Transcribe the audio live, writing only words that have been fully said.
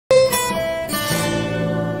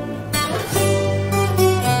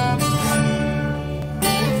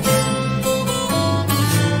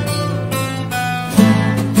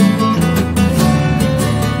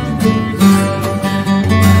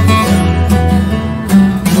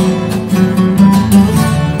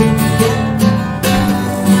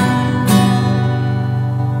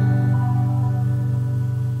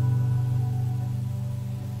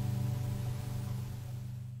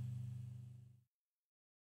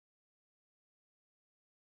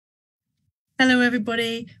Hello,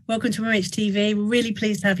 everybody. Welcome to MHTV. We're really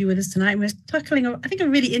pleased to have you with us tonight. We're tackling, I think, a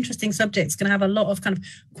really interesting subject. It's going to have a lot of kind of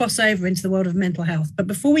crossover into the world of mental health. But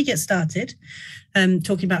before we get started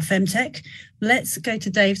talking about FemTech, let's go to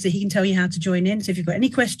Dave so he can tell you how to join in. So if you've got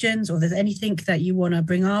any questions or there's anything that you want to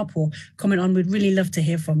bring up or comment on, we'd really love to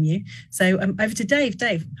hear from you. So over to Dave.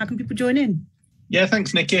 Dave, how can people join in? Yeah,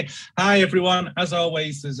 thanks, Nicky. Hi, everyone. As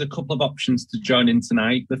always, there's a couple of options to join in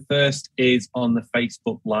tonight. The first is on the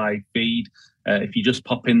Facebook live feed. If you just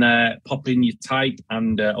pop in there, pop in your type,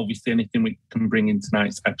 and obviously anything we can bring in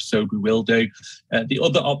tonight's episode, we will do. The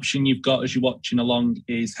other option you've got as you're watching along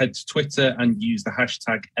is head to Twitter and use the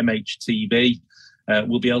hashtag MHTV.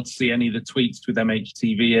 We'll be able to see any of the tweets with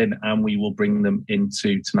MHTV in, and we will bring them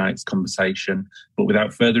into tonight's conversation. But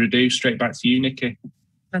without further ado, straight back to you, Nicky.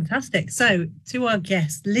 Fantastic. So to our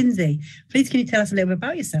guest, Lindsay, please can you tell us a little bit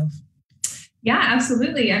about yourself? Yeah,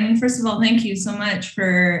 absolutely. I mean, first of all, thank you so much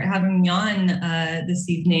for having me on this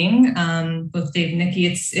evening, both Dave and Nicky.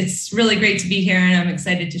 It's really great to be here, and I'm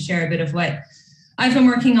excited to share a bit of what I've been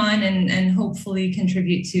working on and hopefully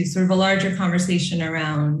contribute to sort of a larger conversation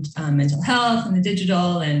around mental health and the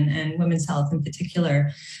digital and women's health in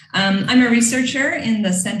particular. I'm a researcher in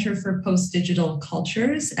the Center for Postdigital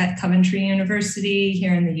Cultures at Coventry University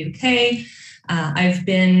here in the UK. I've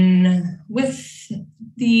been with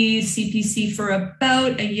the CPC for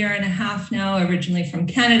about a year and a half now, originally from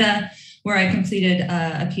Canada, where I completed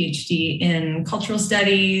a PhD in cultural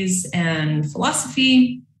studies and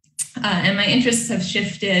philosophy. And my interests have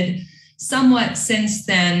shifted somewhat since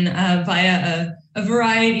then via a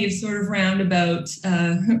variety of sort of roundabout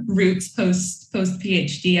routes post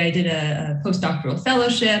PhD. I did a postdoctoral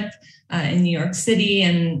fellowship in New York City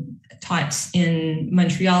and taught in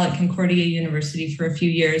Montreal at Concordia University for a few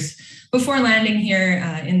years before landing here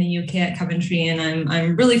in the UK at Coventry. And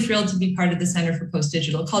I'm really thrilled to be part of the Center for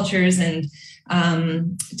Postdigital Cultures and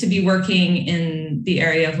to be working in the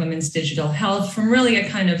area of women's digital health from really a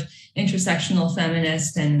kind of intersectional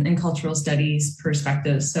feminist and cultural studies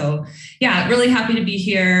perspective. So yeah, really happy to be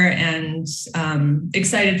here and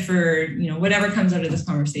excited for whatever comes out of this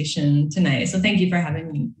conversation tonight. So thank you for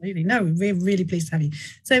having me. Really, no, we're really pleased to have you.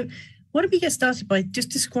 So why don't we get started by just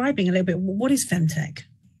describing a little bit, what is FemTech?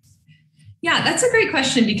 Yeah, that's a great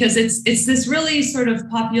question because it's this really sort of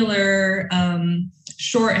popular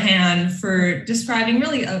shorthand for describing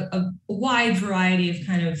really a wide variety of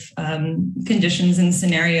kind of conditions and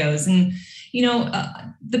scenarios. And,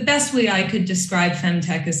 the best way I could describe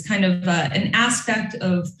FemTech is kind of an aspect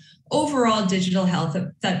of overall digital health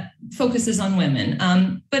that focuses on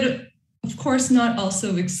women, but of course not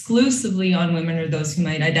also exclusively on women or those who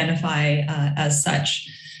might identify as such.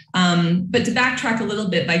 But to backtrack a little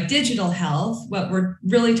bit, by digital health, what we're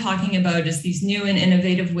really talking about is these new and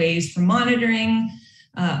innovative ways for monitoring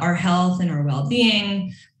our health and our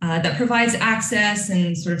well-being that provides access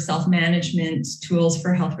and sort of self-management tools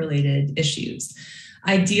for health-related issues.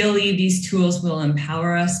 Ideally, these tools will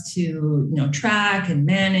empower us to track and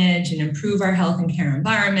manage and improve our health and care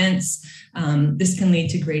environments. This can lead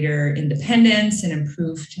to greater independence and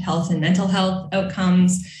improved health and mental health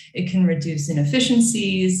outcomes. It can reduce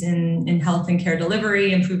inefficiencies in health and care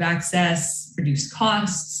delivery, improve access, reduce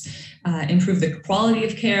costs, improve the quality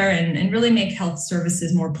of care, and really make health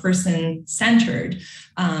services more person-centered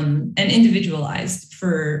and individualized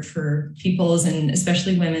for people's and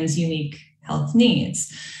especially women's unique health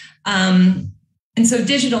needs. And so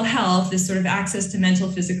digital health is sort of access to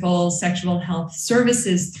mental, physical, sexual health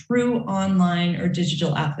services through online or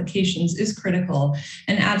digital applications is critical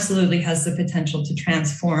and absolutely has the potential to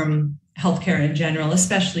transform healthcare in general,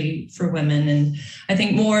 especially for women. And I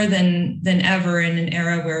think more than ever in an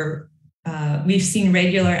era where we've seen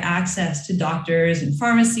regular access to doctors and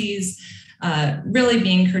pharmacies really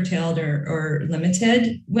being curtailed or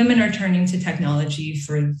limited, women are turning to technology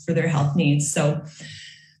for their health needs. So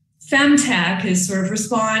FemTech is sort of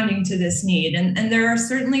responding to this need. And there are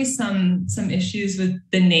certainly some issues with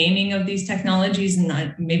the naming of these technologies.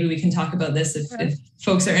 And maybe we can talk about this if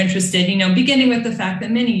folks are interested, beginning with the fact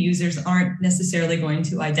that many users aren't necessarily going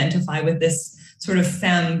to identify with this sort of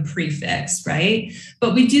fem prefix, right?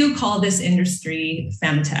 But we do call this industry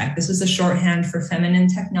FemTech. This is a shorthand for feminine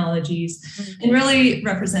technologies and really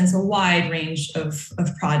represents a wide range of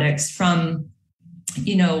products from,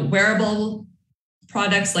 wearable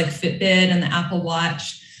products like Fitbit and the Apple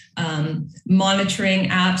Watch, monitoring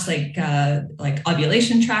apps like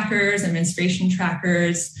ovulation trackers and menstruation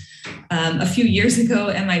trackers. A few years ago,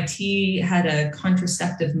 MIT had a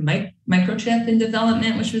contraceptive microchip in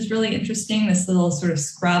development, which was really interesting. This little sort of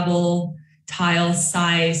Scrabble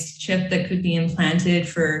tile-sized chip that could be implanted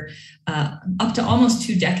for up to almost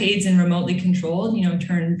 2 decades and remotely controlled,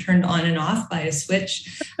 turned on and off by a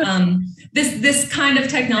switch. This kind of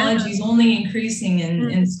technology is only increasing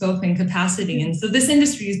in scope and capacity. And so this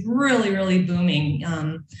industry is really, really booming.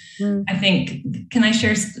 I think, can I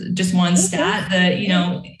share just one stat that,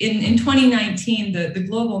 in 2019, the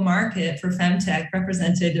global market for FemTech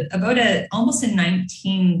represented about almost a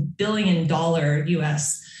 $19 billion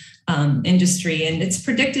US industry, and it's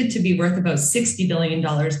predicted to be worth about $60 billion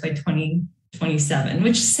by 2027,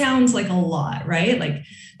 which sounds like a lot, right? Like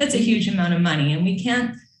that's a huge amount of money, and we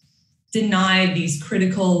can't deny these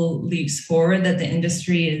critical leaps forward that the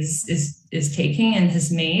industry is taking and has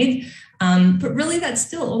made. But really, that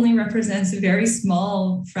still only represents a very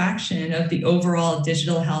small fraction of the overall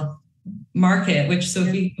digital health market. Which, so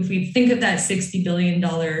if we think of that $60 billion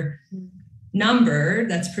number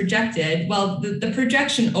that's projected, well, the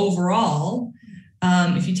projection overall,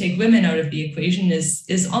 if you take women out of the equation,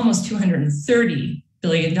 is almost $230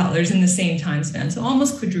 billion in the same time span, so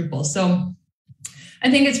almost quadruple. So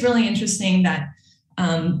I think it's really interesting that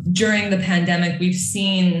during the pandemic, we've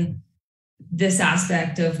seen this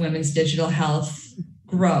aspect of women's digital health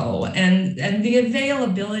grow, and the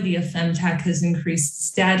availability of FemTech has increased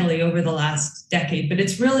steadily over the last decade, but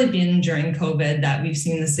it's really been during COVID that we've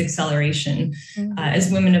seen this acceleration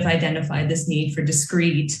as women have identified this need for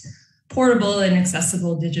discrete, portable, and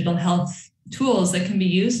accessible digital health tools that can be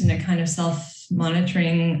used in a kind of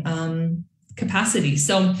self-monitoring capacity.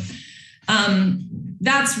 So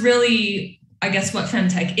that's really, I guess, what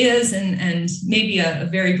FemTech is, and maybe a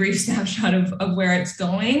very brief snapshot of where it's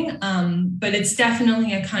going. But it's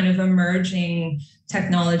definitely a kind of emerging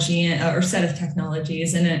technology or set of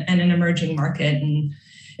technologies and an emerging market. And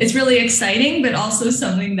it's really exciting, but also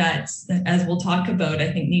something that, as we'll talk about,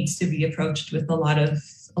 I think needs to be approached with a lot of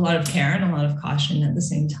care and a lot of caution at the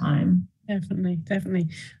same time. Definitely.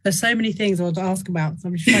 There's so many things I want to ask about, so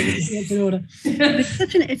I'm just trying to get in order.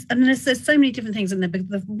 There's so many different things in there. But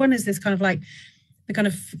the one is this kind of like the kind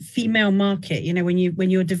of female market. When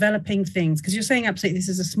you're developing things, because you're saying absolutely this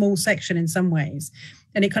is a small section in some ways,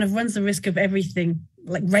 and it kind of runs the risk of everything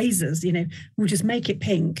like razors. We'll just make it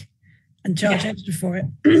pink and charge extra for it,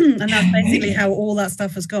 and that's basically how all that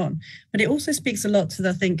stuff has gone. But it also speaks a lot to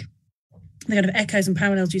I think the kind of echoes and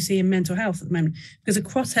parallels you see in mental health at the moment, because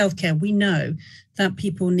across healthcare, we know that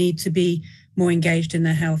people need to be more engaged in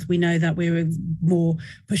their health. We know that we're more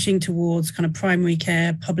pushing towards kind of primary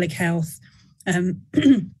care, public health. And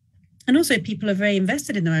also people are very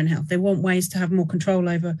invested in their own health. They want ways to have more control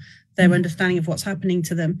over their understanding of what's happening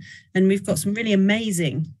to them. And we've got some really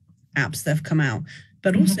amazing apps that have come out,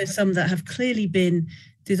 but also some that have clearly been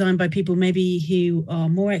designed by people maybe who are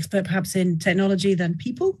more expert perhaps in technology than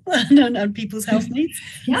people and people's health needs.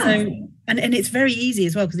 So, and it's very easy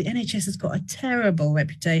as well, because the NHS has got a terrible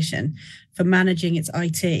reputation for managing its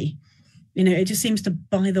IT. It just seems to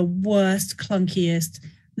buy the worst, clunkiest,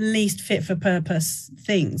 least fit for purpose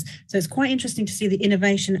things. So it's quite interesting to see the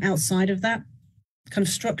innovation outside of that kind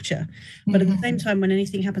of structure. But at the same time, when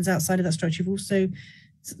anything happens outside of that structure, you've also,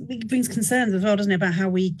 it brings concerns as well, doesn't it, about how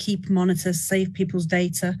we keep, monitor, save people's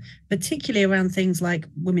data, particularly around things like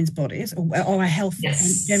women's bodies or our health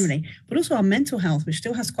generally, but also our mental health, which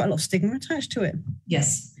still has quite a lot of stigma attached to it.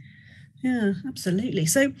 Yes. Yeah, absolutely.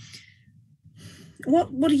 So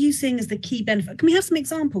what are you seeing as the key benefit? Can we have some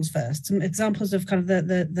examples first? Some examples of kind of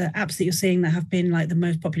the apps that you're seeing that have been like the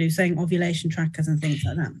most popular, saying ovulation trackers and things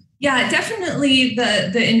like that? Yeah, definitely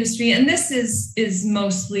the industry, and this is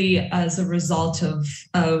mostly as a result of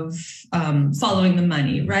following the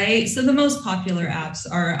money, right? So the most popular apps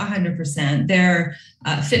are 100%. They're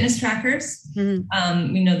fitness trackers.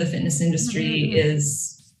 We know the fitness industry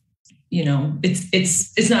is,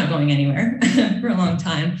 it's not going anywhere for a long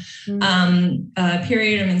time.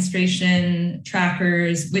 Period or menstruation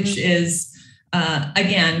trackers, which is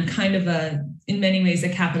again kind of in many ways a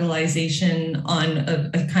capitalization on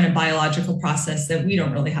a kind of biological process that we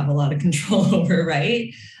don't really have a lot of control over,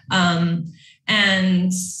 right?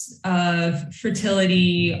 And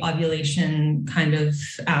fertility, ovulation kind of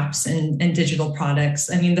apps and digital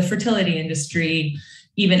products. I mean, the fertility industry,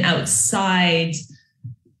 even outside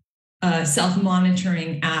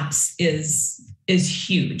self-monitoring apps, is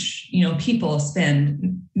huge. People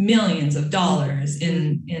spend millions of dollars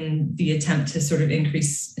in the attempt to sort of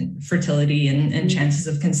increase fertility and chances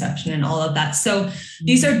of conception and all of that. So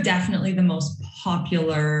these are definitely the most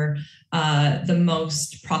popular, the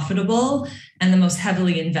most profitable, and the most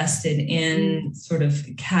heavily invested in sort of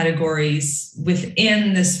categories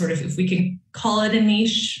within this sort of, if we can call it a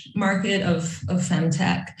niche market of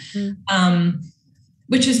FemTech,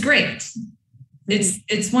 which is great.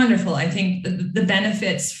 It's wonderful. I think the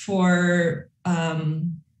benefits for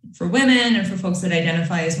women and for folks that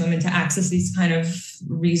identify as women to access these kind of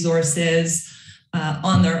resources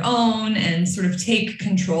on their own and sort of take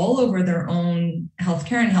control over their own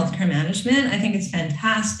healthcare and healthcare management, I think it's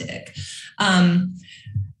fantastic.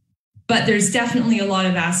 But there's definitely a lot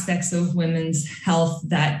of aspects of women's health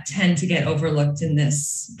that tend to get overlooked in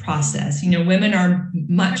this process. You know, women are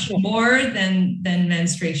much more than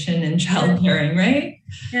menstruation and childbearing, right?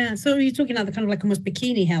 Yeah. So you're talking about the kind of like almost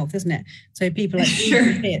bikini health, isn't it? So people like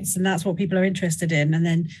Sure. bits, and that's what people are interested in. And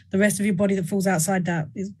then the rest of your body that falls outside that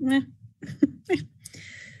is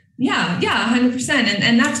Yeah, 100%.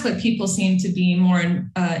 And that's what people seem to be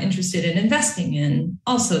more interested in investing in.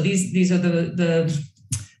 Also, these are the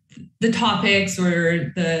topics,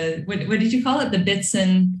 or the what did you call it? The bits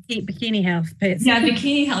and bikini health bits. Yeah,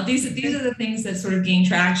 bikini health. These are the things that sort of gain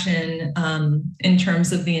traction in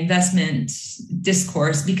terms of the investment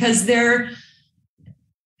discourse, because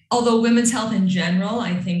although women's health in general,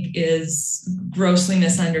 I think, is grossly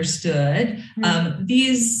misunderstood,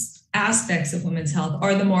 these aspects of women's health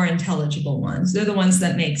are the more intelligible ones. They're the ones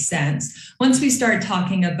that make sense. Once we start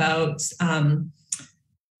talking about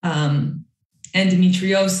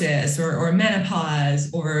endometriosis or menopause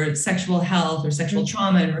or sexual health or sexual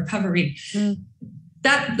trauma and recovery,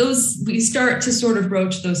 we start to sort of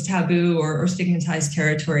broach those taboo or stigmatized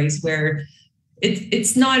territories where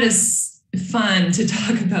it's not as fun to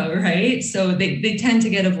talk about, right? So they tend to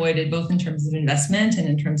get avoided, both in terms of investment and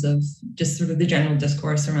in terms of just sort of the general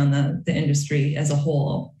discourse around the industry as a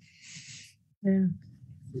whole. Yeah.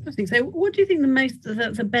 Interesting. So what do you think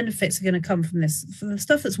the benefits are going to come from this, for the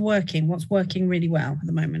stuff that's working? What's working really well at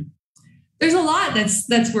the moment? There's a lot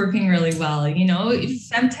that's working really well. You know,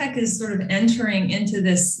 FemTech is sort of entering into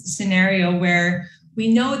this scenario where we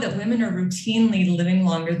know that women are routinely living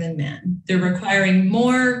longer than men. They're requiring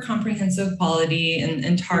more comprehensive quality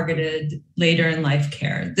and targeted later in life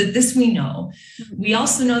care. This we know. We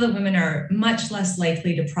also know that women are much less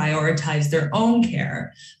likely to prioritize their own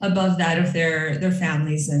care above that of their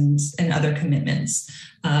families and other commitments.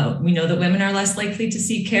 We know that women are less likely to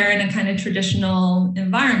seek care in a kind of traditional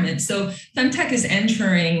environment. So FemTech is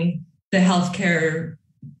entering the healthcare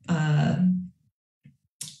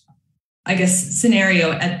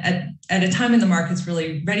scenario at a time when the market's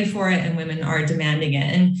really ready for it and women are demanding it.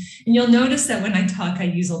 And you'll notice that when I talk, I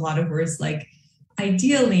use a lot of words like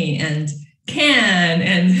ideally and can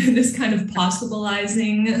and this kind of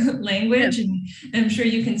possibilizing language. And I'm sure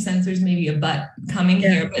you can sense there's maybe a but coming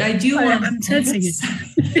here, but I do want I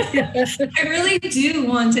really do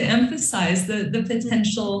want to emphasize the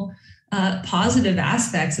potential positive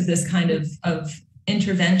aspects of this kind of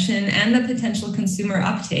intervention and the potential consumer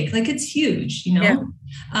uptake. Like, it's huge, you know.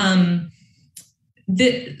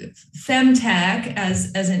 The FemTech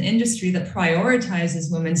as an industry that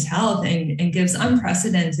prioritizes women's health and gives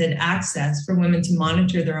unprecedented access for women to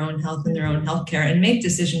monitor their own health and their own healthcare and make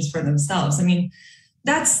decisions for themselves. I mean,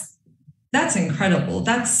 that's incredible.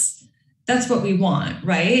 That's what we want,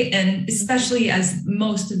 right? And especially as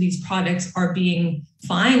most of these products are being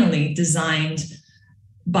finally designed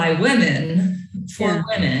by women for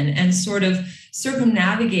women, and sort of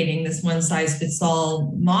circumnavigating this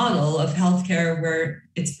one-size-fits-all model of healthcare where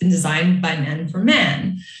it's been designed by men for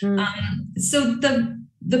men. So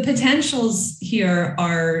the potentials here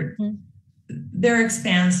are they're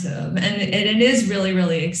expansive, and it is really,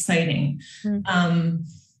 really exciting. I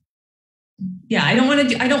don't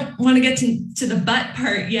want to get to the but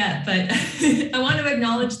part yet, but I want to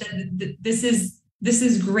acknowledge that this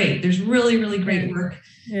is great. There's really, really great work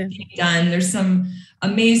being done. There's some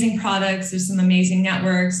amazing products. There's some amazing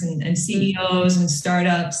networks and CEOs and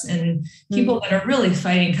startups and people that are really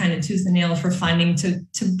fighting kind of tooth and nail for funding to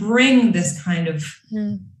bring this kind of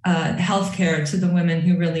healthcare to the women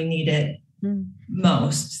who really need it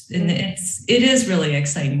most. And it is really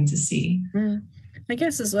exciting to see. I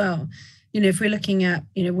guess as well, you know, if we're looking at,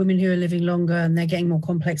 you know, women who are living longer and they're getting more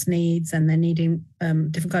complex needs and they're needing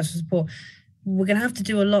different kinds of support, we're going to have to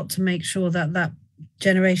do a lot to make sure that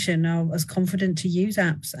generation are as confident to use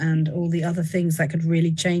apps and all the other things that could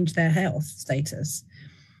really change their health status.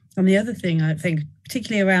 And the other thing I think,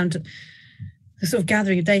 particularly around the sort of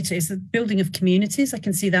gathering of data, is the building of communities. I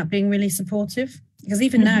can see that being really supportive, because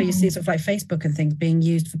even now you see sort of like Facebook and things being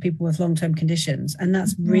used for people with long-term conditions. And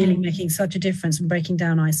that's really making such a difference in breaking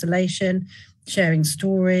down isolation, sharing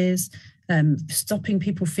stories, stopping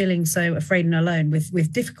people feeling so afraid and alone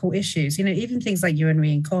with difficult issues, you know, even things like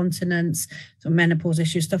urinary incontinence, sort of menopause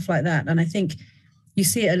issues, stuff like that. And I think you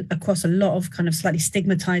see it across a lot of kind of slightly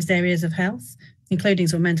stigmatized areas of health, including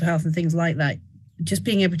sort of mental health and things like that. Just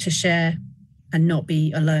being able to share and not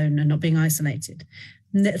be alone and not being isolated.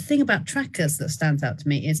 And the thing about trackers that stands out to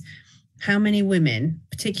me is how many women,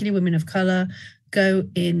 particularly women of colour, go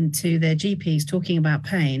into their GPs talking about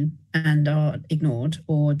pain and are ignored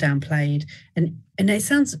or downplayed. And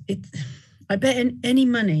I bet any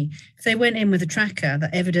money, if they went in with a tracker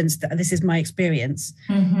that evidenced that this is my experience,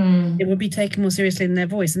 it would be taken more seriously in their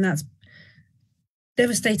voice. And that's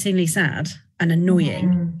devastatingly sad and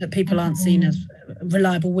annoying that people aren't seen as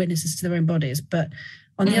reliable witnesses to their own bodies. But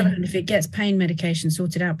on the other hand, if it gets pain medication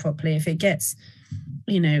sorted out properly, if it gets,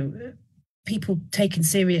 people taken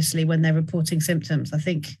seriously when they're reporting symptoms, I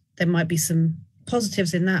think there might be some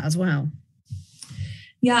positives in that as well.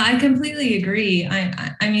 Yeah, I completely agree.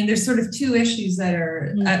 I mean, there's sort of two issues that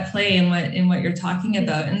are at play in what you're talking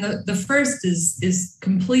about. And the first is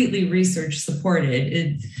completely research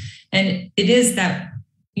supported. And it is that,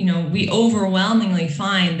 we overwhelmingly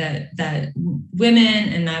find that women,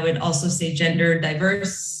 and I would also say gender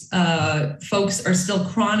diverse folks, are still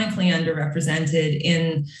chronically underrepresented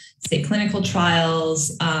in, say, clinical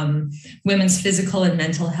trials. Women's physical and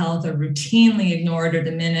mental health are routinely ignored or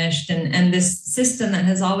diminished. And this system that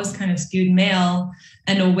has always kind of skewed male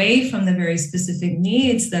and away from the very specific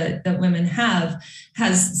needs that women have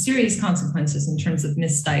has serious consequences in terms of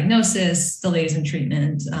misdiagnosis, delays in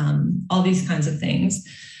treatment, all these kinds of things.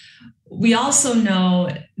 We also know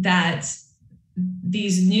that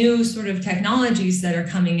these new sort of technologies that are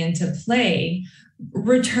coming into play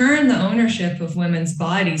return the ownership of women's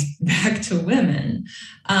bodies back to women.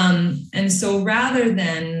 And so rather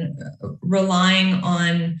than relying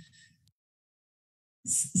on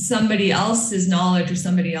somebody else's knowledge or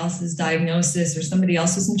somebody else's diagnosis or somebody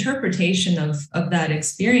else's interpretation of that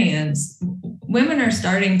experience, women are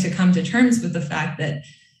starting to come to terms with the fact that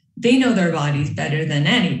they know their bodies better than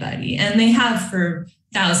anybody, and they have for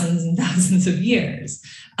thousands and thousands of years.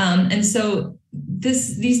 And so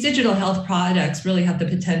these digital health products really have the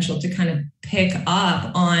potential to kind of pick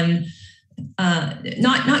up on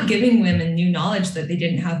not giving women new knowledge that they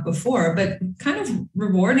didn't have before, but kind of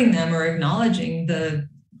rewarding them or acknowledging the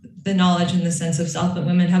knowledge in the sense of self that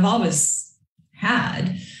women have always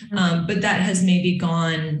had, but that has maybe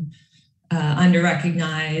gone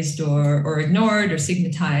under-recognized or ignored or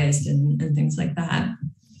stigmatized and things like that.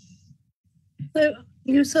 So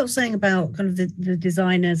you were sort of saying about kind of the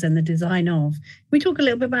designers and the design of. We talk a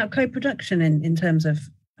little bit about co-production in terms of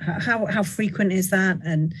how frequent is that,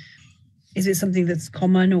 and is it something that's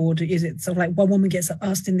common, or is it sort of like one woman gets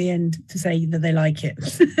asked in the end to say that they like it?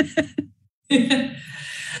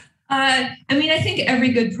 I mean, I think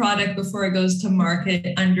every good product before it goes to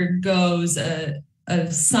market undergoes a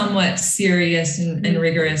somewhat serious and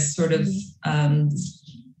rigorous sort of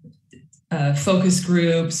focus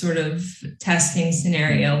group sort of testing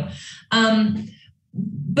scenario.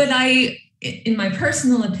 But in my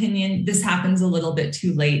personal opinion, this happens a little bit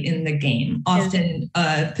too late in the game. Often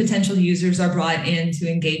potential users are brought in to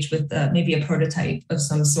engage with maybe a prototype of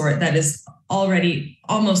some sort that is already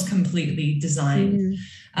almost completely designed.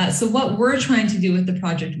 So what we're trying to do with the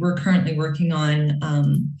project we're currently working on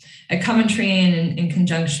at Coventry and in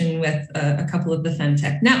conjunction with a couple of the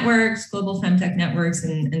FemTech networks, global FemTech networks,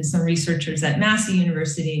 and some researchers at Massey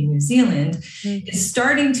University in New Zealand, is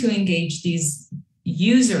starting to engage these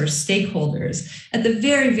users, stakeholders at the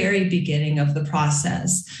very, very beginning of the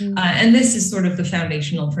process. And this is sort of the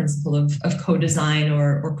foundational principle of co-design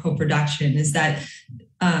or co-production, is that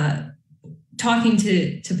talking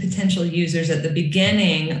to potential users at the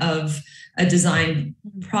beginning of a design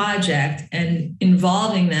project and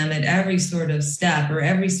involving them at every sort of step or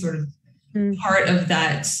every sort of part of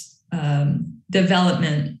that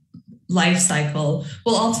development life cycle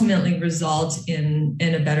will ultimately result in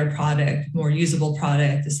a better product, more usable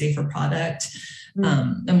product, a safer product,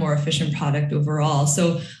 a more efficient product overall.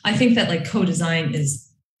 So I think that like co-design is,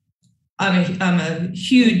 I'm a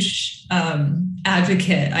huge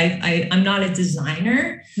advocate. I'm not a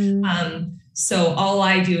designer. So all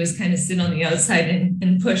I do is kind of sit on the outside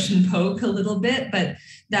and push and poke a little bit, but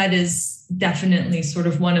that is definitely sort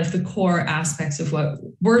of one of the core aspects of what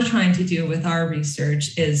we're trying to do with our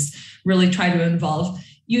research, is really try to involve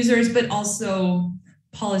users, but also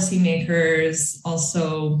policymakers,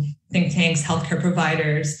 also think tanks, healthcare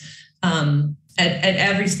providers, at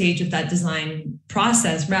every stage of that design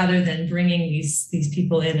process, rather than bringing these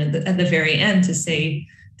people in at the very end to say,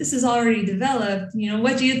 this is already developed,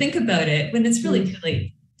 what do you think about it? When it's really too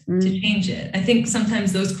late to change it. I think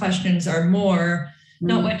sometimes those questions are more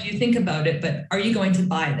Not what do you think about it, but are you going to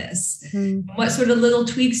buy this? What sort of little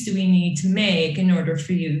tweaks do we need to make in order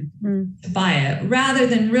for you to buy it? Rather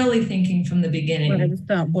than really thinking from the beginning,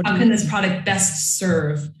 how can this product best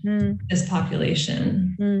serve this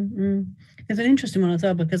population? It's an interesting one as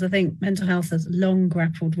well, because I think mental health has long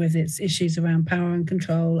grappled with its issues around power and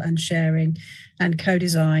control and sharing and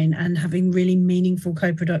co-design and having really meaningful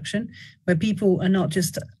co-production, where people are not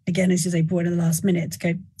just, again, as you say, brought in the last minute to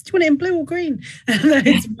go, do you want it in blue or green?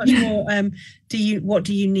 It's much more, what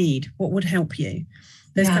do you need? What would help you?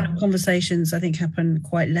 Those kind of conversations, I think, happen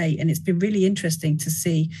quite late. And it's been really interesting to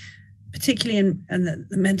see, particularly in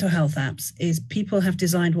the mental health apps, is people have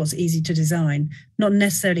designed what's easy to design, not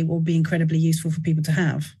necessarily what will be incredibly useful for people to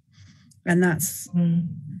have. And that's,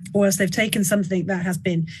 or else they've taken something that has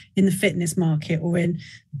been in the fitness market or in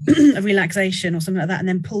a relaxation or something like that, and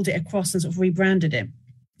then pulled it across and sort of rebranded it.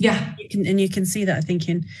 Yeah. You can see that, I think,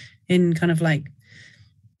 in kind of like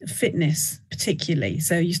fitness particularly.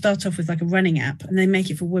 So you start off with like a running app and they make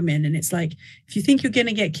it for women, and it's like, if you think you're going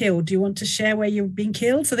to get killed, do you want to share where you're being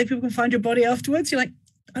killed so that people can find your body afterwards? You're like,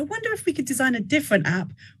 I wonder if we could design a different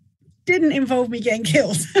app, didn't involve me getting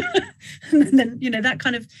killed. And then, that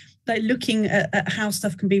kind of like looking at how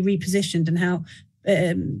stuff can be repositioned and how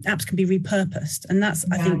apps can be repurposed. And that's,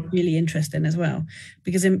 I think, really interesting as well,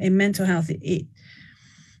 because in mental health,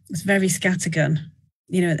 it's very scattergun,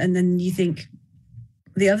 and then you think,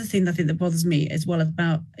 the other thing I think that bothers me as well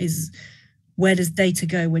is where does data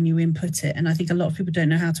go when you input it? And I think a lot of people don't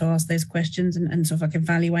know how to ask those questions and sort of like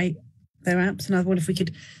evaluate their apps. And I wonder if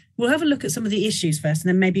we'll have a look at some of the issues first, and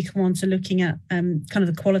then maybe come on to looking at kind of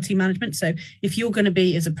the quality management. So if you're going to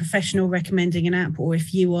be, as a professional, recommending an app, or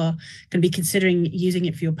if you are going to be considering using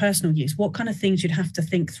it for your personal use, what kind of things you'd have to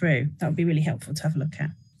think through? That would be really helpful to have a look at.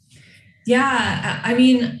 Yeah, I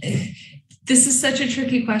mean, this is such a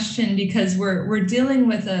tricky question because we're dealing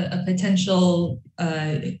with a potential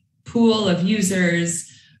pool of users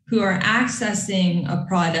who are accessing a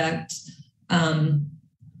product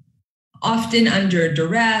often under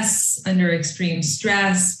duress, under extreme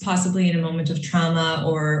stress, possibly in a moment of trauma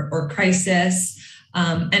or crisis.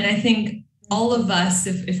 And I think all of us,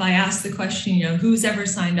 if I ask the question, who's ever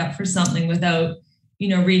signed up for something without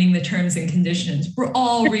reading the terms and conditions, we're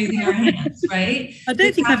all raising our hands, right? I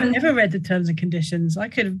don't think I've ever read the terms and conditions. I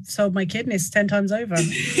could have sold my kidneys 10 times over.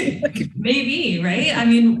 Maybe, right? I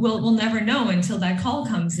mean, we'll never know until that call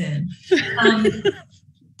comes in.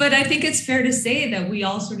 But I think it's fair to say that we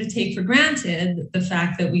all sort of take for granted the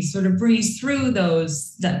fact that we sort of breeze through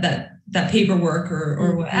that paperwork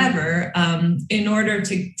or whatever in order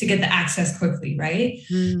to get the access quickly, right?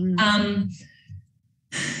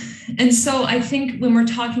 And so I think when we're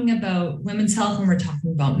talking about women's health, when we're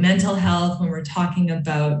talking about mental health, when we're talking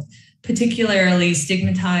about particularly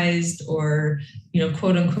stigmatized or,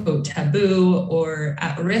 quote unquote taboo or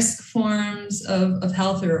at-risk forms of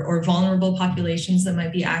health or vulnerable populations that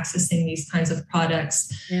might be accessing these kinds of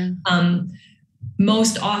products,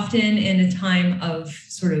 most often in a time of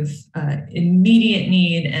sort of immediate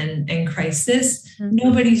need and crisis,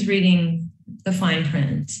 nobody's reading the fine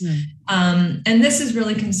print. And this is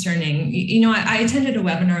really concerning. I attended a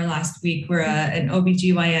webinar last week where an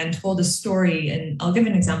OBGYN told a story, and I'll give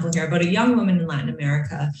an example here, about a young woman in Latin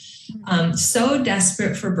America, so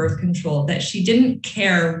desperate for birth control that she didn't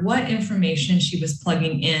care what information she was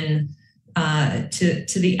plugging in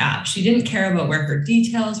to the app. She didn't care about where her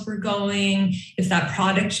details were going, if that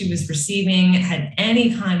product she was receiving had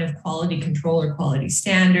any kind of quality control or quality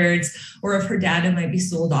standards, or if her data might be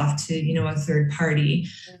sold off to, a third party.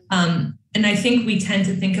 And I think we tend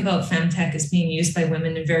to think about FemTech as being used by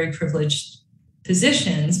women in very privileged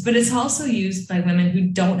positions, but it's also used by women who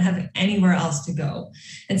don't have anywhere else to go.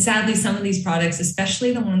 And sadly, some of these products,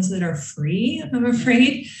 especially the ones that are free, I'm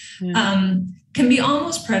afraid, can be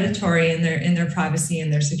almost predatory in their privacy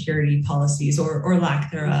and their security policies or lack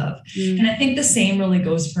thereof. And I think the same really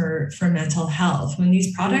goes for mental health. When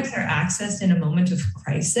these products are accessed in a moment of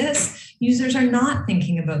crisis, users are not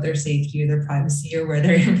thinking about their safety or their privacy or where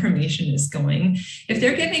their information is going. If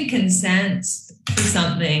they're giving consent for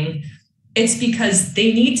something, it's because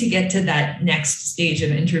they need to get to that next stage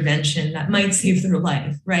of intervention that might save their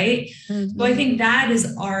life, right? So I think that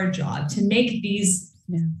is our job, to make these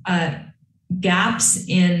gaps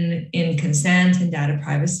in consent and data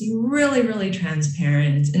privacy really, really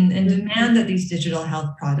transparent, and demand that these digital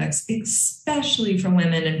health products, especially for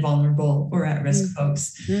women and vulnerable or at-risk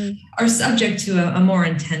folks, are subject to a more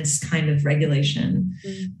intense kind of regulation.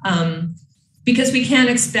 Because we can't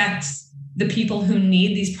expect the people who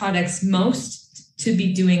need these products most to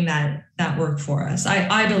be doing that work for us.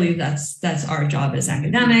 I believe that's our job as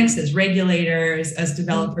academics, as regulators, as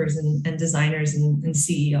developers and designers and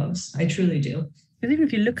CEOs. I truly do. Because even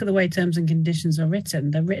if you look at the way terms and conditions are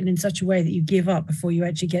written, they're written in such a way that you give up before you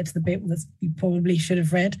actually get to the bit that you probably should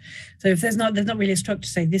have read. So if there's not really a structure to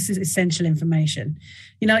say this is essential information,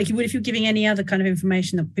 you know, like you would if you're giving any other kind of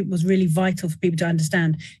information that was really vital for people to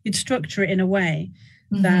understand, you'd structure it in a way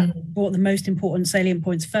that brought the most important salient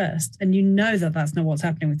points first. And you know that that's not what's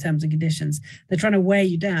happening with terms and conditions. They're trying to weigh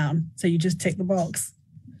you down, so you just tick the box.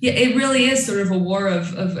 Yeah, it really is sort of a war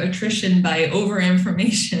of attrition by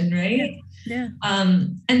over-information, right? Yeah.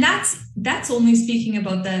 And that's only speaking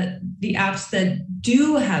about the apps that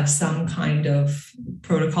do have some kind of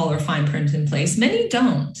protocol or fine print in place. Many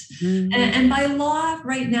don't. And by law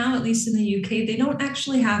right now, at least in the UK, they don't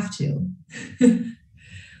actually have to,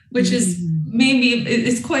 which is maybe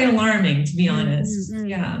it's quite alarming, to be honest.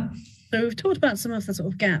 Yeah. So we've talked about some of the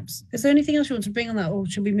sort of gaps. Is there anything else you want to bring on that, or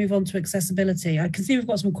should we move on to accessibility? I can see we've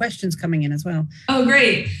got some questions coming in as well. Oh,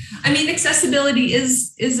 great. I mean, accessibility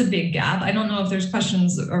is a big gap. I don't know if there's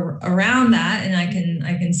questions around that, and I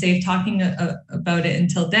can save talking about it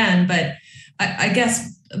until then. But I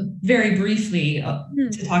guess very briefly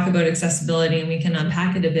to talk about accessibility, and we can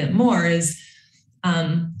unpack it a bit more, is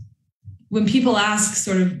when people ask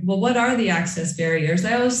sort of, well, what are the access barriers?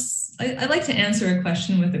 I like to answer a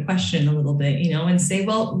question with a question a little bit, you know, and say,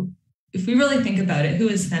 well, if we really think about it, who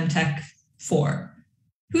is FemTech for?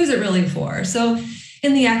 Who is it really for? So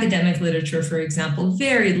in the academic literature, for example,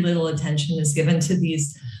 very little attention is given to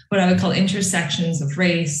these, what I would call intersections of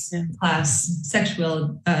race, class,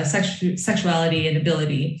 sexuality, and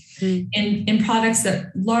ability in products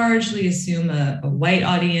that largely assume a white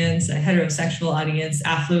audience, a heterosexual audience,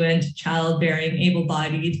 affluent, childbearing,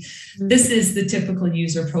 able-bodied. This is the typical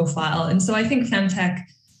user profile. And so I think FemTech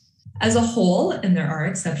as a whole, and there are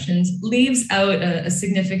exceptions, leaves out a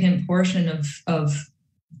significant portion of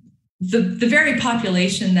the very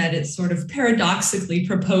population that it sort of paradoxically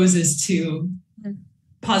proposes to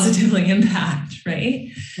positively impact,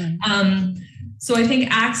 right? So I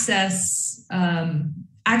think access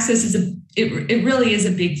is it really is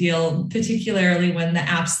a big deal, particularly when the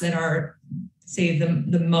apps that are, say,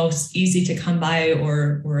 the most easy to come by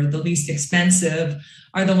or the least expensive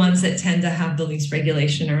are the ones that tend to have the least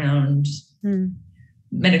regulation around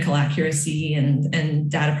medical accuracy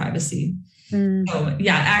and data privacy. So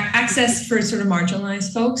yeah, access for sort of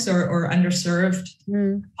marginalized folks or underserved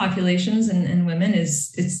populations and women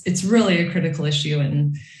it's really a critical issue,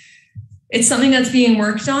 and it's something that's being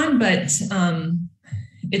worked on, but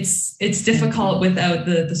it's difficult without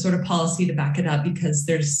the sort of policy to back it up, because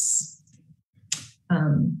there's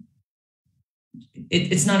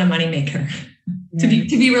it's not a moneymaker to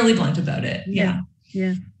be really blunt about it. Yeah.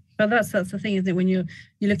 But that's the thing, isn't it? When you're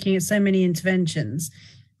looking at so many interventions,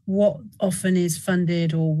 what often is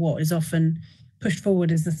funded or what is often pushed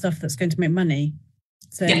forward is the stuff that's going to make money.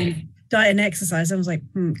 So diet and exercise, I was like,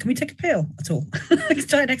 can we take a pill at all?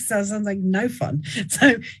 Diet and exercise sounds like no fun.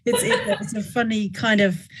 So it's a funny kind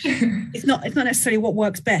of, it's not necessarily what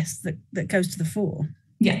works best that goes to the fore.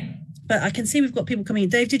 Yeah. But I can see we've got people coming in.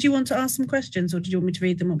 Dave, did you want to ask some questions, or did you want me to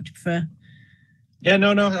read them? What would you prefer? Yeah,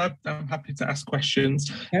 no, I'm happy to ask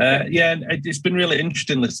questions. It's been really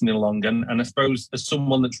interesting listening along, and I suppose as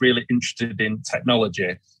someone that's really interested in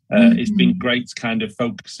technology, it's been great to kind of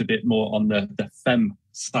focus a bit more on the fem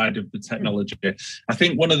side of the technology. I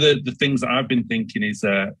think one of the things that I've been thinking is,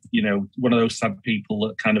 one of those sad people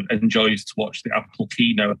that kind of enjoys to watch the Apple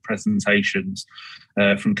keynote presentations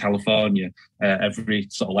from California every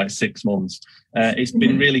sort of like 6 months. It's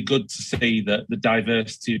been really good to see that the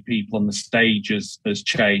diversity of people on the stage has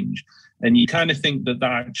changed. And you kind of think that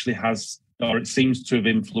actually has, or it seems to have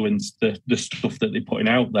influenced the stuff that they're putting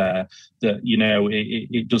out there, that,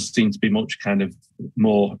 it does seem to be much kind of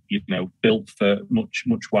more, built for much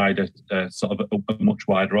wider, sort of a much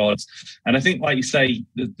wider audience. And I think, like you say,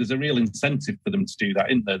 there's a real incentive for them to do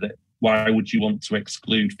that, isn't there? That why would you want to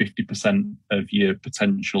exclude 50% of your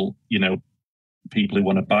potential, people who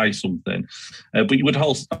want to buy something? But you would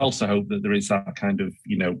also hope that there is that kind of,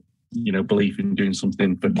 belief in doing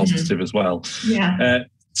something for positive as well. Yeah.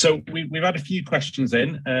 So we've had a few questions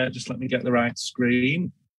in. Just let me get the right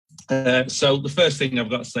screen. So the first thing I've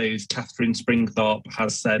got to say is Catherine Springthorpe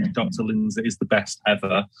has said Dr. Lindsay is the best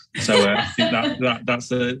ever. So I think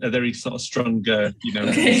that's a very sort of strong,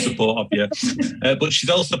 support of you. But she's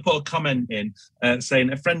also put a comment in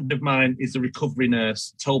saying, a friend of mine is a recovery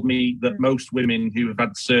nurse, told me that most women who have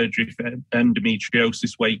had surgery for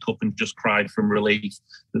endometriosis wake up and just cry from relief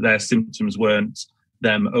that their symptoms weren't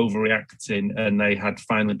them overreacting and they had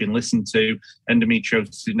finally been listened to.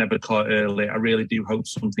 Endometriosis is never caught early. I really do hope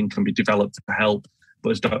something can be developed to help. But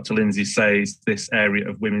as Dr. Lindsay says, this area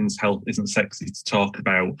of women's health isn't sexy to talk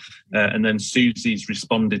about. And then Susie's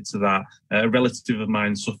responded to that. A relative of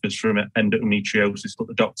mine suffers from endometriosis, but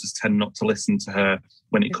the doctors tend not to listen to her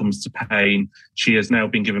when it comes to pain. She has now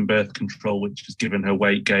been given birth control, which has given her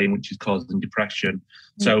weight gain, which is causing depression.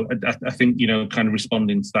 So I think, kind of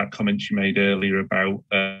responding to that comment she made earlier about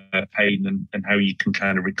pain and how you can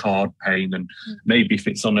kind of record pain, and maybe if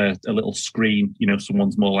it's on a little screen,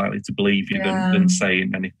 someone's more likely to believe you than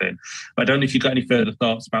saying anything. But I don't know if you've got any further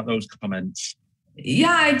thoughts about those comments.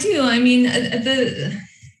 Yeah, I do. I mean,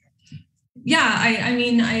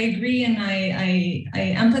 I agree, and I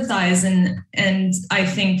empathize, and I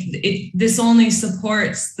think this only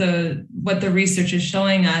supports what the research is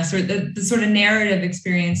showing us, or the sort of narrative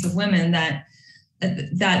experience of women, that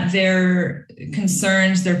their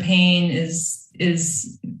concerns, their pain is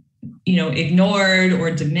ignored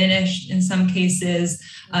or diminished in some cases.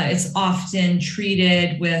 It's often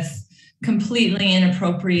treated with completely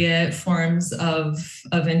inappropriate forms of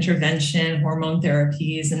intervention, hormone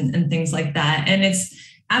therapies, and things like that. And it's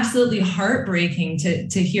absolutely heartbreaking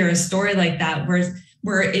to hear a story like that,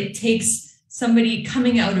 where it takes somebody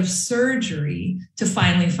coming out of surgery to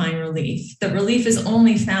finally find relief. That relief is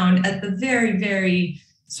only found at the very, very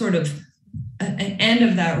sort of end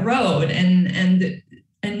of that road, and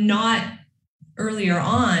not earlier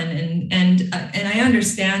on. And I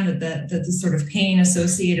understand that the sort of pain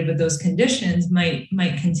associated with those conditions might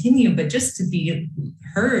continue, but just to be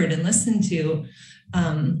heard and listened to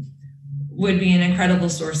would be an incredible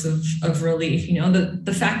source of relief.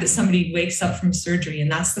 The fact that somebody wakes up from surgery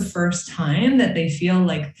and that's the first time that they feel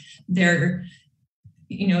like their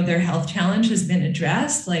health challenge has been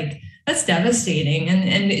addressed, like, that's devastating,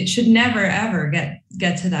 and it should never ever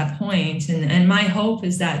get to that point. And my hope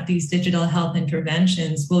is that these digital health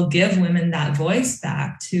interventions will give women that voice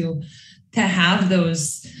back to have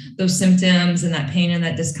those symptoms and that pain and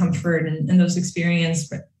that discomfort and those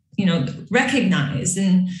experiences, recognized.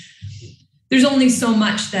 And there's only so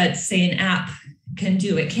much that, say, an app can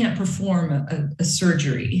do. It can't perform a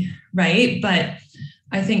surgery, right? But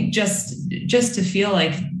I think just to feel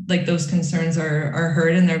like those concerns are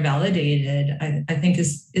heard and they're validated, I think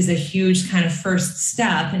is a huge kind of first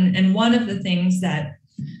step. And one of the things that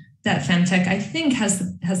FemTech, I think,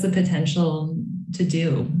 has the potential to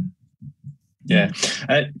do. Yeah.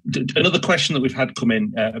 Another question that we've had come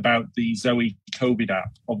in about the Zoe COVID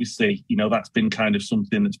app. Obviously, that's been kind of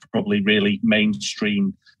something that's probably really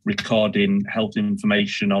mainstream, recording health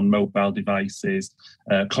information on mobile devices,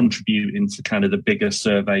 contributing to kind of the bigger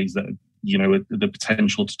surveys that, the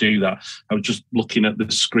potential to do that. I was just looking at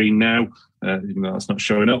the screen now, even though that's not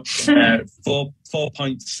showing up.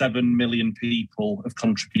 4.7 million people have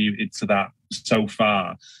contributed to that so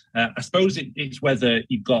far. I suppose it's whether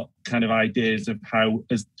you've got kind of ideas of how,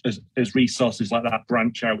 as resources like that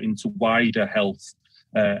branch out into wider health,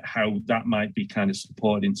 how that might be kind of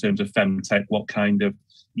supported in terms of FemTech, what kind of,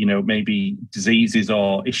 maybe diseases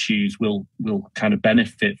or issues will kind of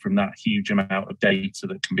benefit from that huge amount of data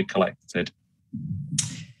that can be collected.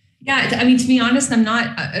 Yeah, I mean, to be honest, I'm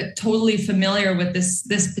not totally familiar with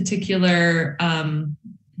this particular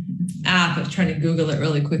app. I'm trying to Google it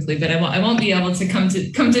really quickly, but I won't be able to come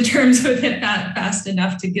to terms with it that fast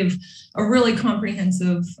enough to give a really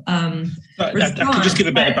comprehensive response. I can just give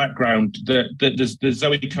a bit of background. The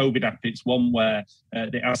Zoe COVID app, it's one where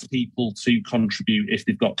they ask people to contribute if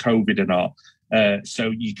they've got COVID or not.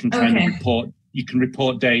 So you can kind of report. You can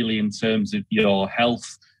report daily in terms of your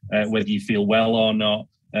health, whether you feel well or not.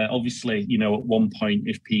 Obviously, at one point,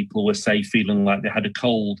 if people were, say, feeling like they had a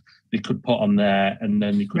cold, they could put on there, and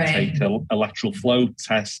then they could take a lateral flow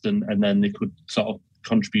test, and then they could sort of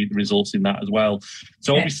contribute the results in that as well.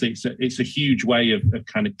 So obviously, it's a huge way of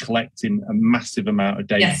kind of collecting a massive amount of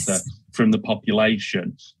data from the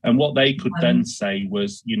population. And what they could then say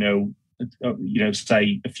was,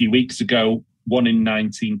 say a few weeks ago, 1 in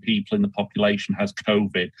 19 people in the population has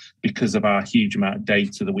COVID, because of our huge amount of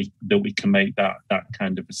data that we can make that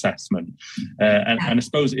kind of assessment. And I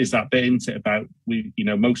suppose it is that bit, isn't it, about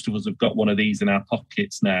most of us have got one of these in our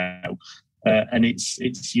pockets now. And it's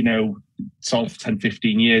sort of 10,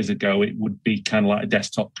 15 years ago, it would be kind of like a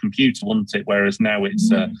desktop computer, wouldn't it? Whereas now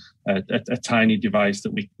it's a tiny device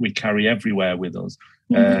that we carry everywhere with us.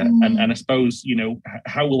 And I suppose,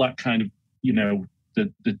 how will that kind of,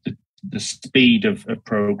 the speed of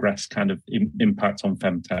progress kind of impact on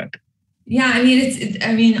FemTech? Yeah,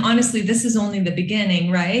 I mean, honestly, this is only the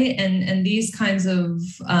beginning, right? And these kinds of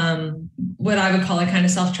what I would call a kind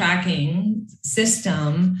of self-tracking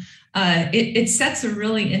system, it sets a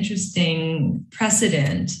really interesting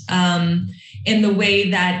precedent in the way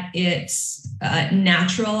that it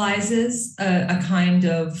naturalizes a kind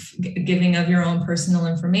of giving of your own personal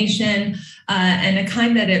information, and a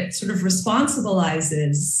kind that it sort of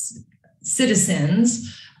responsibilizes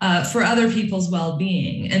citizens for other people's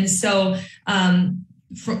well-being. And so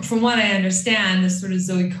from what I understand, this sort of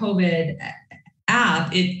Zoe COVID app,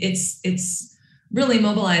 it's really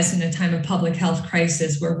mobilized in a time of public health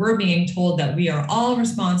crisis where we're being told that we are all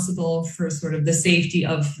responsible for sort of the safety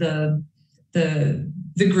of the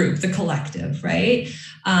group, the collective, right?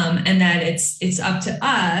 And that it's up to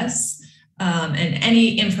us, and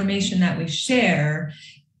any information that we share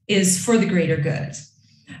is for the greater good.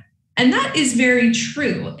 And that is very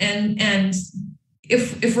true. And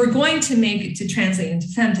if we're going to make it, to translate into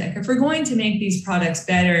FemTech, if we're going to make these products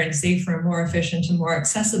better and safer and more efficient and more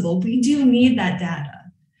accessible, we do need that data.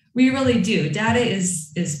 We really do. Data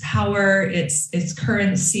is power, it's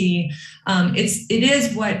currency. It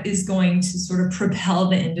is what is going to sort of propel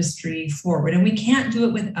the industry forward. And we can't do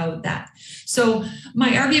it without that. So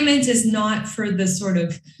my argument is not for the sort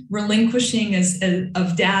of relinquishing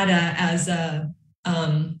of data as a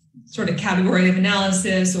sort of category of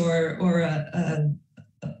analysis or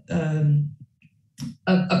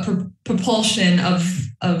a propulsion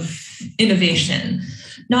of innovation.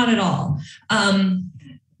 Not at all.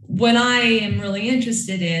 What I am really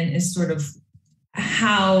interested in is sort of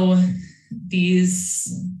how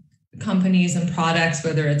these companies and products,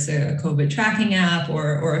 whether it's a COVID tracking app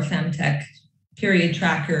or a FemTech period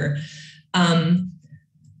tracker,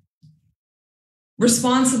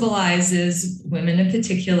 responsibilizes women in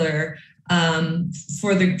particular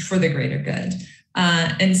for the greater good.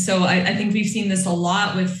 And so I think we've seen this a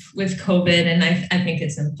lot with COVID, and I think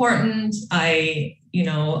it's important. I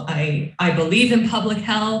believe in public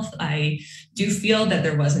health. I do feel that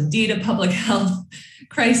there was indeed a public health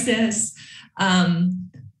crisis.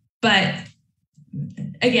 But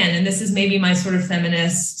again, and this is maybe my sort of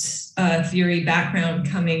feminist theory background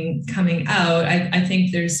coming out, I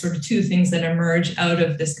think there's sort of two things that emerge out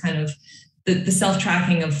of this kind of the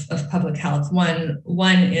self-tracking of public health.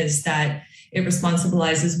 One is that it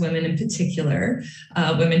responsibilizes women in particular,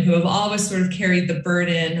 women who have always sort of carried the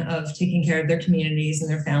burden of taking care of their communities and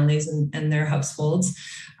their families and their households.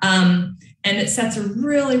 And it sets a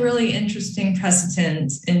really, really interesting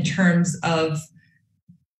precedent in terms of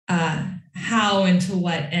how and to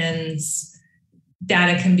what ends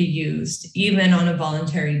data can be used, even on a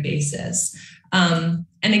voluntary basis. And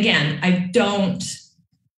again, I'd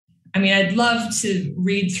love to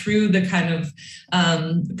read through the kind of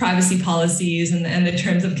privacy policies and the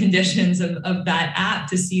terms of conditions of that app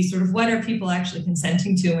to see sort of what are people actually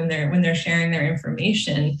consenting to when they're sharing their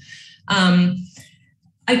information.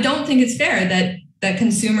 I don't think it's fair that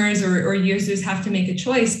consumers or users have to make a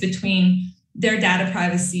choice between their data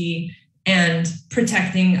privacy and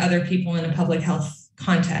protecting other people in a public health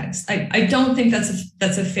context. I don't think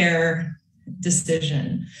that's a fair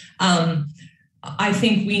decision. I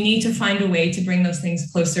think we need to find a way to bring those things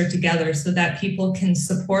closer together so that people can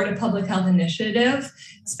support a public health initiative,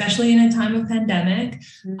 especially in a time of pandemic,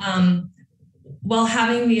 while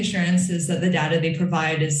having the assurances that the data they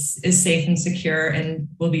provide is safe and secure and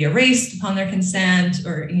will be erased upon their consent,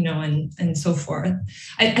 or and so forth.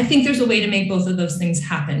 I think there's a way to make both of those things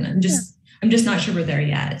happen. I'm just not sure we're there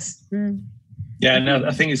yet. Yeah, no,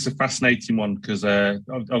 I think it's a fascinating one because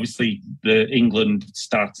obviously England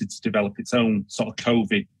started to develop its own sort of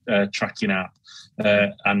COVID tracking app,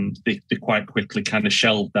 and they quite quickly kind of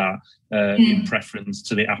shelved that in preference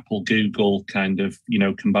to the Apple-Google kind of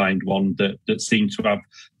combined one that seemed to have,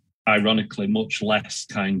 ironically, much less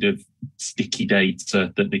kind of sticky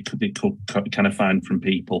data that they could kind of find from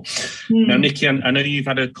people. Now, Nicky, I know you've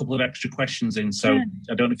had a couple of extra questions in, so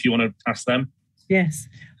I don't know if you want to ask them. Yes.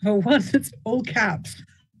 Oh, one that's all caps.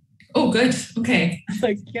 Oh, good. Okay.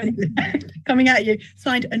 So coming at you,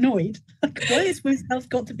 signed annoyed. Like, why is women's health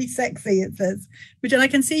got to be sexy? It says, which, and I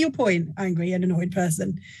can see your point, angry and annoyed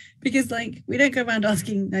person, because we don't go around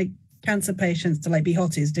asking cancer patients to be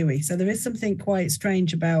hotties, do we? So there is something quite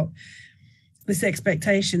strange about this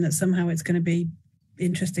expectation that somehow it's going to be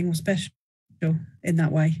interesting or special in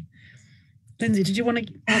that way. Lindsay, did you want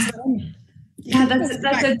to ask that one? Yeah,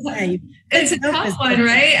 it's a tough one,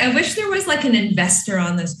 right? I wish there was an investor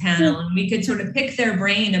on this panel and we could sort of pick their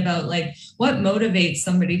brain about what motivates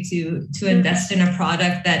somebody to invest in a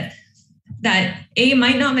product that A,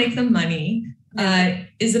 might not make them money,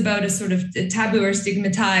 is about a sort of taboo or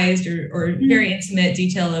stigmatized or very intimate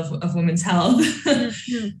detail of women's health.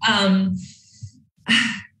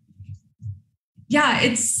 Yeah,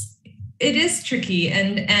 it is tricky,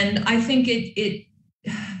 and I think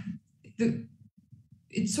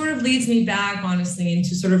it sort of leads me back, honestly,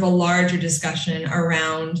 into sort of a larger discussion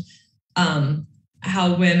around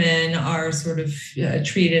how women are sort of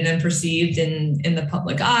treated and perceived in the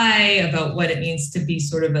public eye, about what it means to be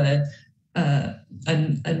sort of a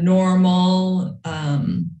normal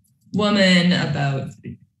woman, about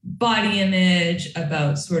body image,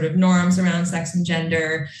 about sort of norms around sex and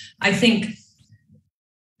gender. I think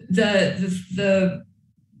the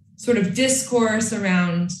sort of discourse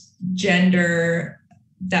around gender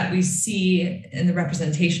that we see in the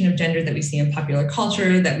representation of gender that we see in popular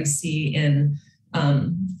culture, that we see in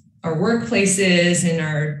our workplaces, in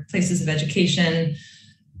our places of education,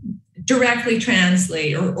 directly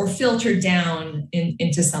translate or filter down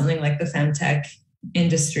into something like the FemTech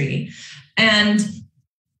industry. And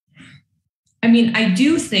I mean, I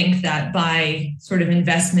do think that by sort of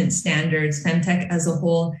investment standards, FemTech as a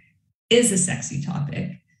whole is a sexy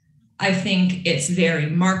topic. I think it's very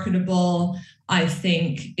marketable. I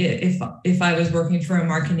think if I was working for a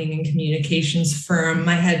marketing and communications firm,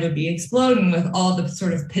 my head would be exploding with all the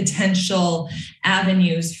sort of potential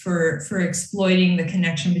avenues for exploiting the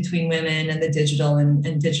connection between women and the digital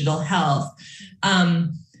and digital health.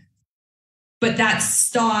 But that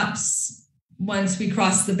stops once we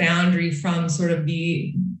cross the boundary from sort of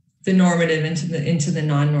the normative into the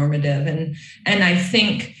non-normative. And I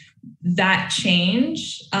think that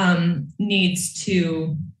change needs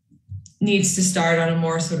to start on a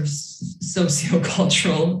more sort of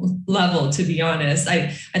sociocultural level, to be honest. I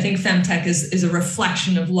think FemTech is a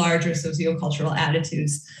reflection of larger sociocultural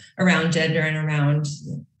attitudes around gender and around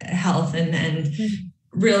health, and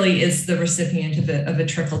really is the recipient of a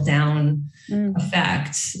trickle-down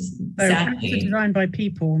effect. So apps are designed by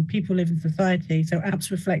people, and people live in society, so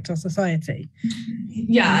apps reflect our society.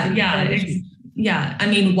 Yeah. I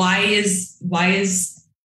mean, why is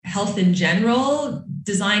health in general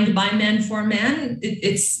designed by men for men?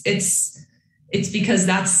 It's because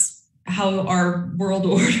that's how our world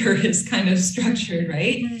order is kind of structured,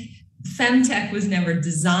 right? FemTech was never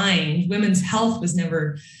designed. Women's health was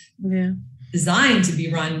never designed to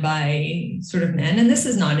be run by sort of men. And this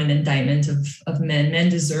is not an indictment of men. Men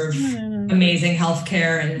deserve amazing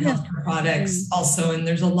healthcare and healthcare products also. And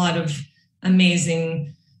there's a lot of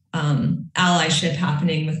amazing allyship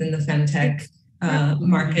happening within the FemTech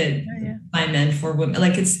market by men for women.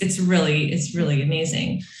 Like it's really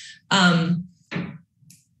amazing.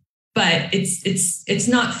 But it's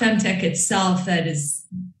not FemTech itself that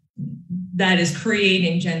is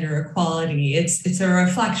creating gender equality. It's a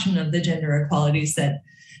reflection of the gender equalities that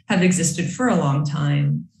have existed for a long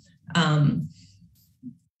time. And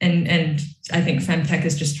I think FemTech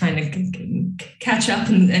is just trying to catch up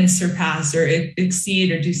and surpass or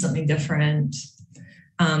exceed or do something different.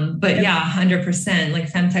 But 100%,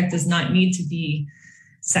 like FemTech does not need to be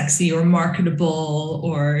sexy or marketable,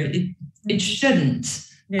 or it shouldn't.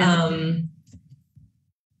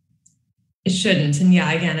 It shouldn't. And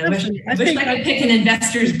again, I wish I could pick an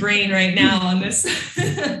investor's brain right now on this.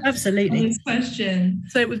 Absolutely. On this question.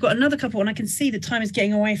 So we've got another couple, and I can see the time is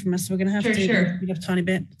getting away from us, so we're going to have to we have a tiny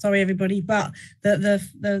bit. Sorry, everybody. But the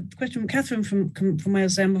question from Catherine from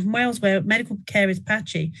Wales, from Wales, where medical care is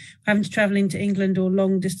patchy, having to travel into England or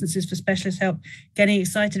long distances for specialist help, getting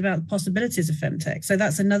excited about the possibilities of FemTech. So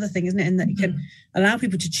that's another thing, isn't it? In that you can allow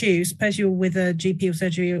people to choose. Suppose you're with a GP or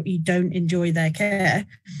surgery, or you don't enjoy their care.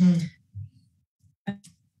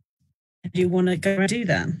 Do you want to go and do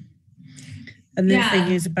that? And the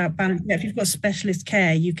thing is about balance. If you've got specialist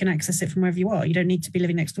care, you can access it from wherever you are. You don't need to be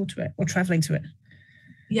living next door to it or traveling to it.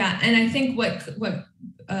 Yeah, and I think what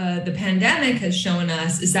the pandemic has shown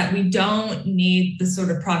us is that we don't need the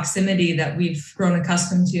sort of proximity that we've grown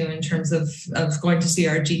accustomed to in terms of going to see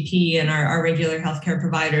our GP and our regular healthcare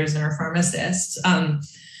providers and our pharmacists.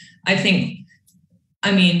 I think,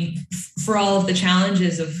 for all of the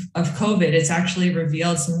challenges of COVID, it's actually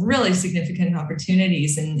revealed some really significant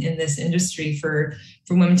opportunities in this industry for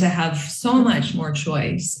women to have so much more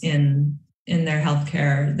choice in their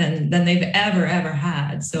healthcare than they've ever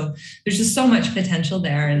had. So there's just so much potential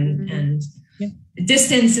there, and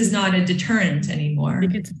distance is not a deterrent anymore.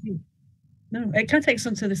 No, it kind of takes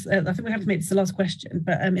on to this. I think we have to make this the last question,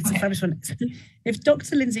 but it's a fabulous one. If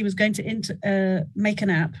Dr. Lindsay was going to invent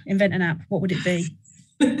an app, what would it be?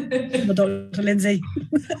 Dr. Lindsay.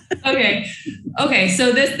 Okay.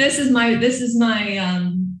 So this is my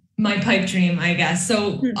my pipe dream, I guess.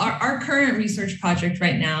 So our current research project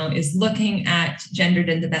right now is looking at gendered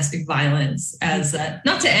and domestic violence as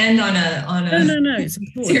not to end on a it's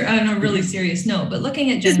important. on a really serious note, but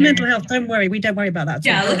looking at just mental health. Don't worry, we don't worry about that.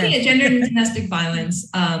 Yeah, looking at gendered and domestic violence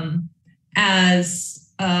as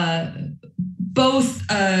both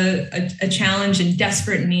a challenge and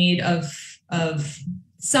desperate need of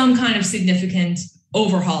some kind of significant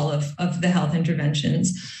overhaul of the health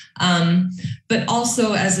interventions. But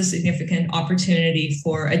also as a significant opportunity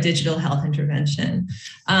for a digital health intervention.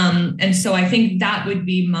 And so I think that would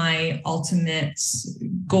be my ultimate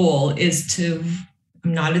goal, is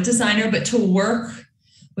I'm not a designer, but to work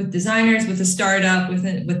with designers, with a startup, with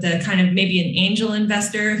a kind of maybe an angel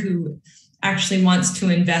investor who actually wants to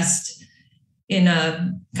invest in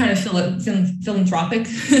a kind of philanthropic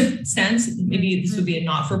sense. Maybe this would be a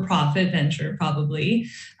not-for-profit venture, probably,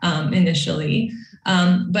 initially.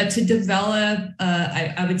 But to develop,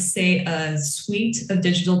 I would say, a suite of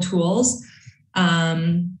digital tools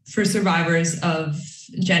for survivors of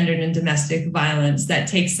gendered and domestic violence that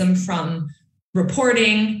takes them from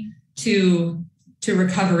reporting to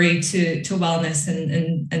recovery to wellness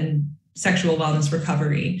and sexual wellness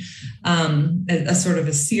recovery, a sort of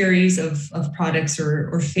a series of products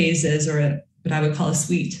or phases, or what I would call a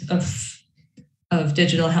suite of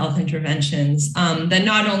digital health interventions that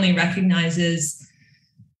not only recognizes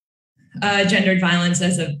gendered violence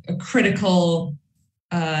as a critical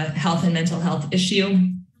health and mental health issue,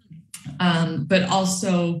 but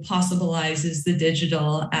also possibilizes the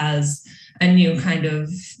digital as a new kind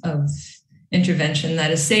of intervention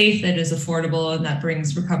that is safe, that is affordable, and that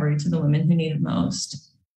brings recovery to the women who need it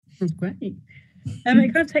most. That's great.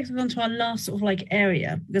 It kind of takes us on to our last sort of like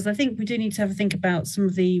area, because I think we do need to have a think about some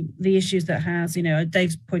of the issues that has,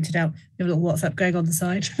 Dave's pointed out, we have a little WhatsApp going on the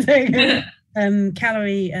side.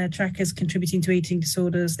 Calorie trackers contributing to eating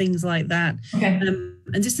disorders, things like that. Okay.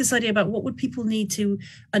 And just this idea about what would people need to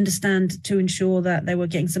understand to ensure that they were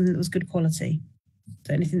getting something that was good quality.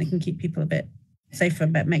 So anything that can keep people a bit safer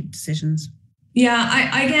about make decisions. Yeah,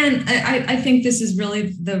 I think this is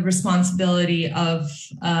really the responsibility of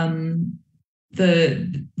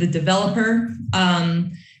the developer,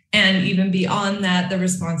 and even beyond that, the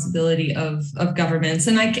responsibility of governments.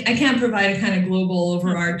 And I can't provide a kind of global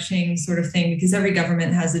overarching sort of thing, because every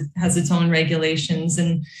government has its own regulations,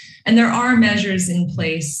 and there are measures in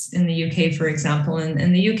place in the UK, for example,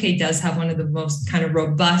 and the UK does have one of the most kind of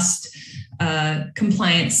robust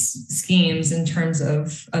compliance schemes in terms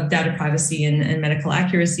of data privacy and medical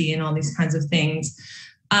accuracy and all these kinds of things.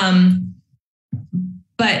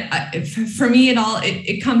 But for me,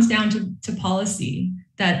 it comes down to policy.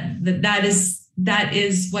 That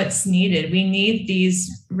is what's needed. We need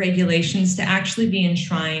these regulations to actually be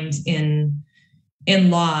enshrined in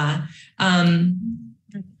law.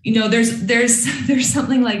 There's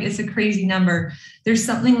something like, it's a crazy number. There's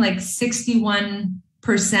something like 61%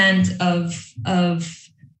 of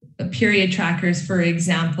period trackers, for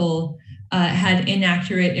example, had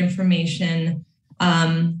inaccurate information,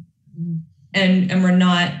 and were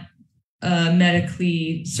not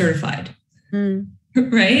medically certified.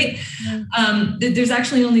 Right? Yeah. There's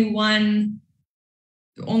actually only one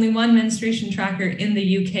menstruation tracker in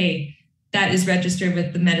the UK that is registered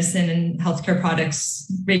with the Medicine and Healthcare Products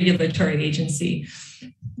Regulatory Agency,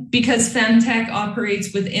 because FemTech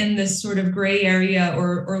operates within this sort of gray area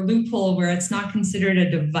or loophole where it's not considered a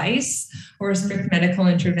device or a strict medical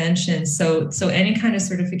intervention. So any kind of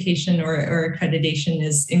certification or accreditation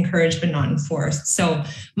is encouraged but not enforced. So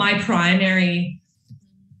my primary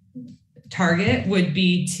target would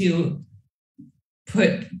be to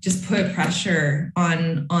put pressure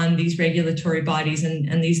on these regulatory bodies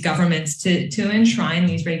and these governments to enshrine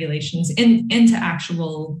these regulations into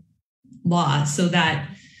actual law, so that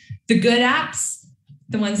the good apps,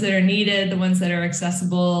 the ones that are needed, the ones that are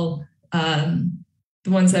accessible, the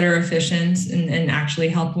ones that are efficient and actually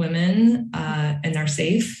help women and are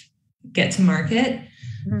safe, get to market,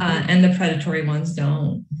 and the predatory ones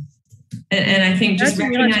don't. And I think just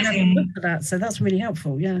recognizing for that, so that's really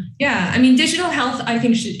helpful. Yeah. I mean, digital health, I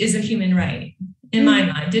think, is a human right in my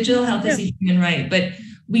mind. Digital health is a human right, but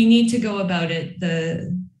we need to go about it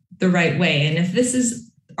the right way. And if this is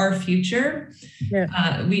our future,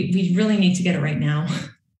 we really need to get it right now.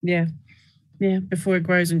 Yeah, before it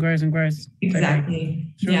grows and grows and grows.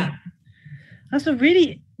 Exactly. Sure. Yeah, that's a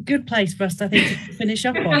really good place for us, I think, to finish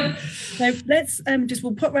up on. So let's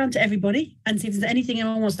we'll put around to everybody and see if there's anything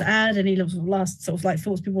anyone wants to add, any last sort of like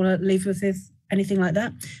thoughts people want to leave with, anything like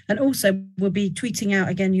that. And also we'll be tweeting out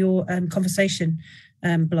again your conversation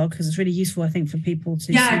blog, because it's really useful, I think, for people to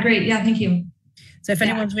see. Great. Yeah, thank you. So if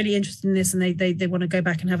anyone's really interested in this and they want to go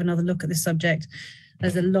back and have another look at this subject,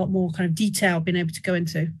 there's a lot more kind of detail being able to go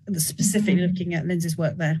into, specifically looking at Lindsay's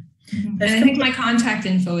work there. And I think my contact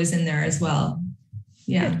info is in there as well.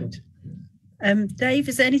 Yeah. Dave,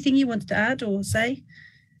 is there anything you wanted to add or say?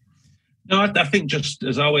 No, I think just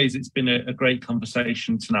as always, it's been a great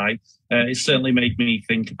conversation tonight. It certainly made me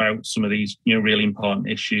think about some of these, really important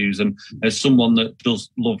issues. And as someone that does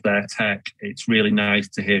love their tech, it's really nice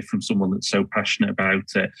to hear from someone that's so passionate about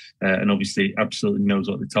it and obviously absolutely knows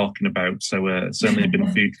what they're talking about. So certainly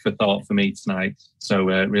been food for thought for me tonight. So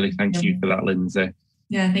really thank you for that, Lindsay.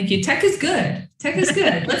 Yeah, thank you. Tech is good. Tech is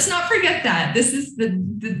good. Let's not forget that. This is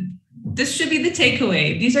this should be the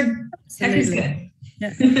takeaway. Tech is good.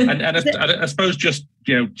 Yeah. and I suppose just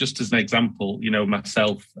as an example,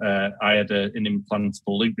 myself, I had an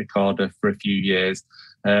implantable loop recorder for a few years.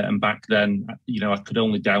 And back then, I could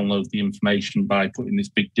only download the information by putting this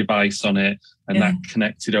big device on it, and that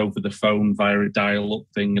connected over the phone via a dial-up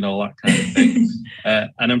thing and all that kind of thing.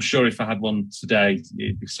 And I'm sure if I had one today,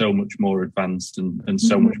 it'd be so much more advanced and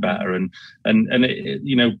so much better. And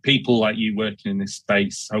people like you working in this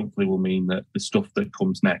space hopefully will mean that the stuff that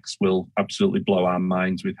comes next will absolutely blow our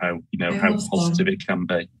minds with how positive it can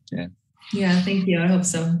be. Yeah, thank you. I hope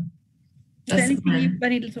so.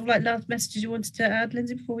 Any little last messages you wanted to add,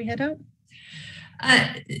 Lindsay, before we head out?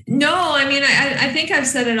 No, I mean, I think I've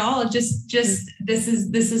said it all. Just this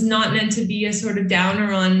is not meant to be a sort of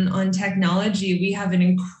downer on technology. We have an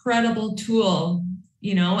incredible tool,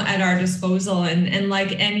 at our disposal, and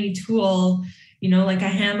like any tool, like a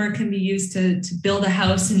hammer can be used to build a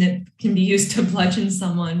house, and it can be used to bludgeon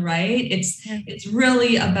someone, right? It's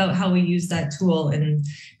really about how we use that tool, and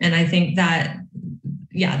I think that.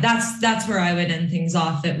 Yeah, that's where I would end things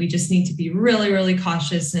off, that we just need to be really, really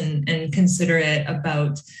cautious and considerate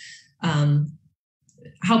about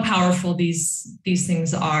how powerful these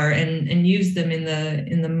things are, and use them in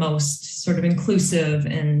the most sort of inclusive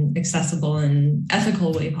and accessible and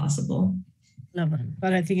ethical way possible. Love it. I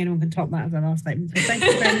don't think anyone can top that as a last statement. So thank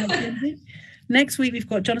you very much, Lindsay. Next week, we've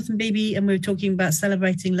got Jonathan Beebe, and we're talking about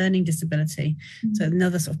celebrating learning disability. So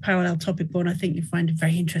another sort of parallel topic, but I think you'll find it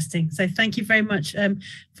very interesting. So thank you very much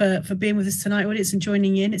for being with us tonight, audience, and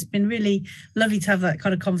joining in. It's been really lovely to have that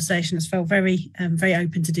kind of conversation. It's felt very, very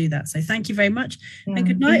open to do that. So thank you very much, and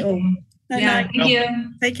good night all. Thank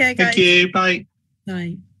you. Take care, guys. Thank you. Bye.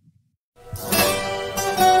 Bye.